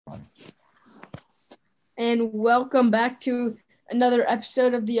and welcome back to another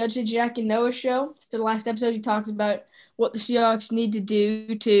episode of the Ujah, Jack, and Noah show. So the last episode, he talks about what the Seahawks need to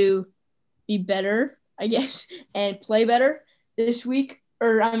do to be better, I guess, and play better this week.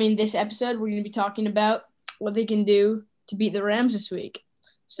 This episode, we're going to be talking about what they can do to beat the Rams this week.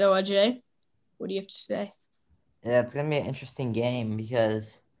 So, Ajay, what do you have to say? Yeah, it's going to be an interesting game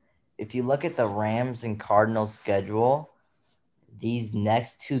because if you look at the Rams and Cardinals schedule, these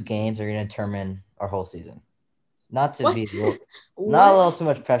next two games are going to determine our whole season. Not to What? be not a What? little too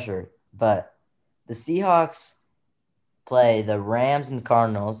much pressure, but the Seahawks play the Rams and the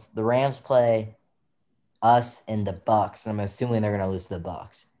Cardinals. The Rams play us and the Bucks, and I'm assuming they're going to lose to the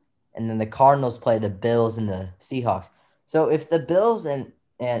Bucks. And then the Cardinals play the Bills and the Seahawks. So if the Bills and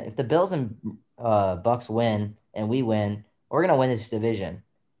Bucks win and we win, we're going to win this division.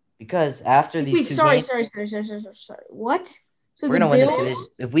 Because after these Wait, two sorry. games, What? So we're the going to win this Bills? division.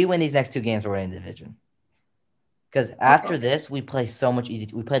 If we win these next two games, we're winning the division. Because Okay. after this, we play so much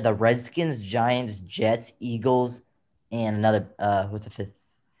easy. We play the Redskins, Giants, Jets, Eagles, and another. What's the fifth?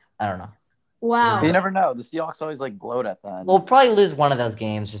 I don't know. Wow. You never know. The Seahawks always gloat at that. We'll probably lose one of those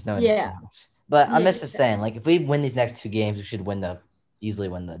games, just knowing Yeah. the Seahawks. But I'm Yeah, just saying, if we win these next two games, we should easily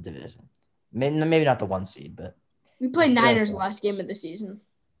win the division. Maybe not the one seed, but we played Still, Niners last game of the season.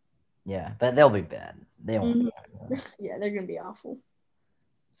 yeah. But they'll be bad. They won't be bad. Yeah, they're going to be awful.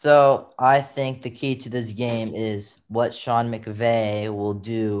 So I think the key to this game is what Sean McVay will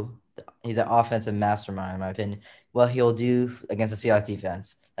do. He's an offensive mastermind, in my opinion. What he'll do against the Seahawks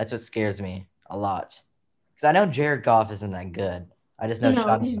defense. That's what scares me a lot. Because I know Jared Goff isn't that good. I just know No,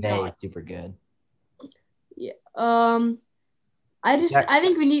 Sean he's McVay not. is super good. Yeah. I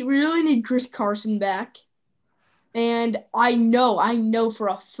think we really need Chris Carson back. And I know for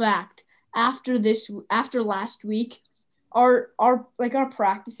a fact after last week, our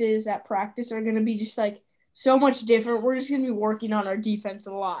practices at practice are gonna be just so much different. We're just gonna be working on our defense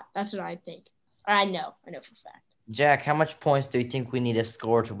a lot. That's what I think. I know for a fact. Jack, how much points do you think we need to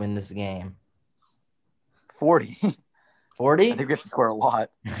score to win this game? 40. 40? I think we have to score a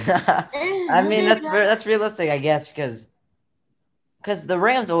lot. I mean, that's realistic, I guess, because the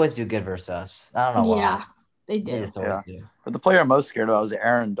Rams always do good versus us. I don't know why. Yeah, they They do. just always do. But the player I'm most scared of is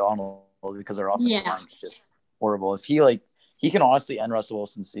Aaron Donald because our offensive line is just horrible. If he can honestly end Russell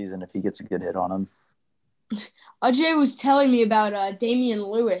Wilson's season if he gets a good hit on him. Ajay was telling me about Damian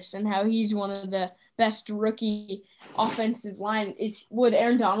Lewis and how he's one of the best rookie offensive line. Would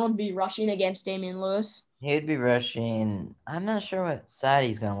Aaron Donald be rushing against Damian Lewis? He'd be rushing. I'm not sure what side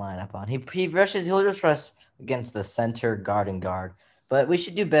he's going to line up on. He'll just rush against the center guard and guard. But we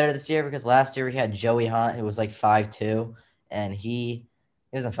should do better this year because last year we had Joey Hunt, who was 5'2", and he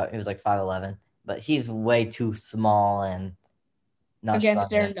was 5'11", but he's way too small and not against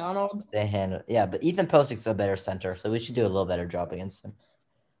strong Aaron Donald. They handle, yeah, but Ethan Postic's a better center, so we should do a little better job against him.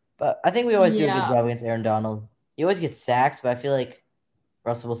 But I think we always do a good job against Aaron Donald. He always gets sacks, but I feel like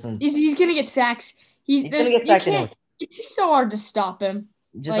Russell Wilson. He's gonna get sacks. He's gonna get sacked. It's just so hard to stop him.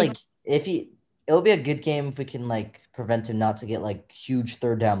 Just it'll be a good game if we can prevent him not to get huge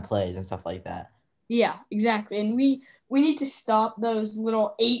third down plays and stuff like that. Yeah, exactly. And we need to stop those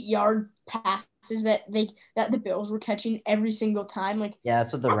little 8-yard passes that the Bills were catching every single time. Yeah,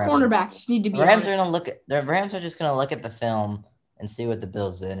 that's what the Rams cornerbacks need to be. The Rams are just gonna look at the film and see what the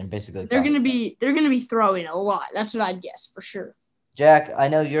Bills did, and basically they're gonna be throwing a lot. That's what I'd guess for sure. Jack, I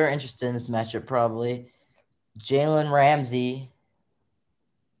know you're interested in this matchup probably. Jalen Ramsey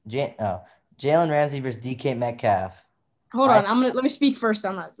versus DK Metcalf. Hold on, let me speak first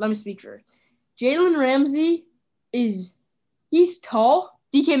on that. Jalen Ramsey he's tall.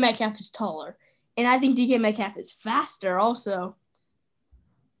 DK Metcalf is taller, and I think DK Metcalf is faster. Also,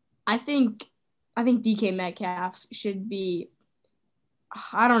 I think DK Metcalf should be.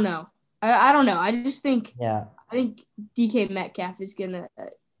 I don't know. I don't know. I just think. Yeah. I think DK Metcalf is gonna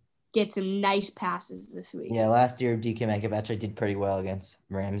get some nice passes this week. Yeah, last year DK Metcalf actually did pretty well against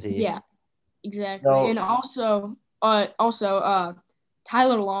Ramsey. Yeah, exactly. So, and also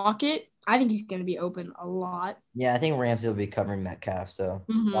Tyler Lockett. I think he's gonna be open a lot. Yeah, I think Ramsey will be covering Metcalf, so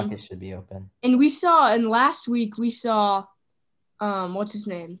Lockett should be open. And last week we saw, what's his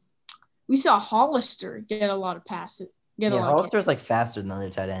name? We saw Hollister get a lot of passes. Hollister's faster than the other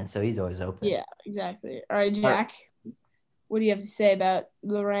tight end, so he's always open. Yeah, exactly. All right, Jack, what do you have to say about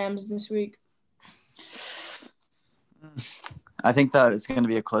the Rams this week? I think that it's going to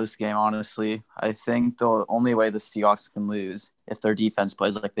be a close game, honestly. I think the only way the Seahawks can lose if their defense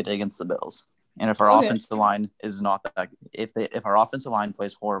plays like they did against the Bills. And if our offensive line is not that – if our offensive line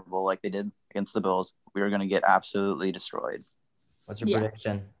plays horrible like they did against the Bills, we are going to get absolutely destroyed. What's your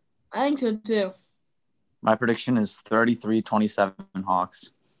prediction? I think so too. My prediction is 33-27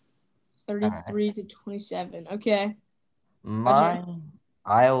 Hawks. 33-27. Okay. Mine,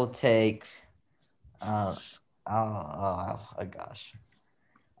 I will take. Oh gosh,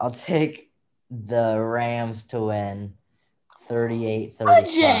 I'll take the Rams to win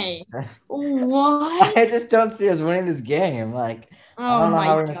 38-35. Jay, what? I just don't see us winning this game. Like, I Oh don't know my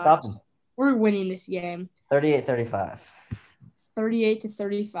how we're gonna gosh. stop them. We're winning this game. 38-35.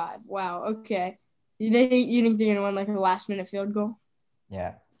 38-35. Wow. Okay. You think they're gonna win like a last minute field goal?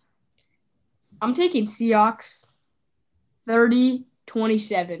 Yeah. I'm taking Seahawks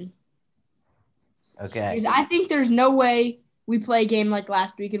 30-27. Okay. Because I think there's no way we play a game like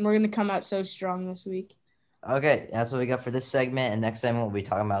last week and we're gonna come out so strong this week. Okay, that's what we got for this segment. And next segment we'll be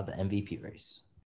talking about the MVP race.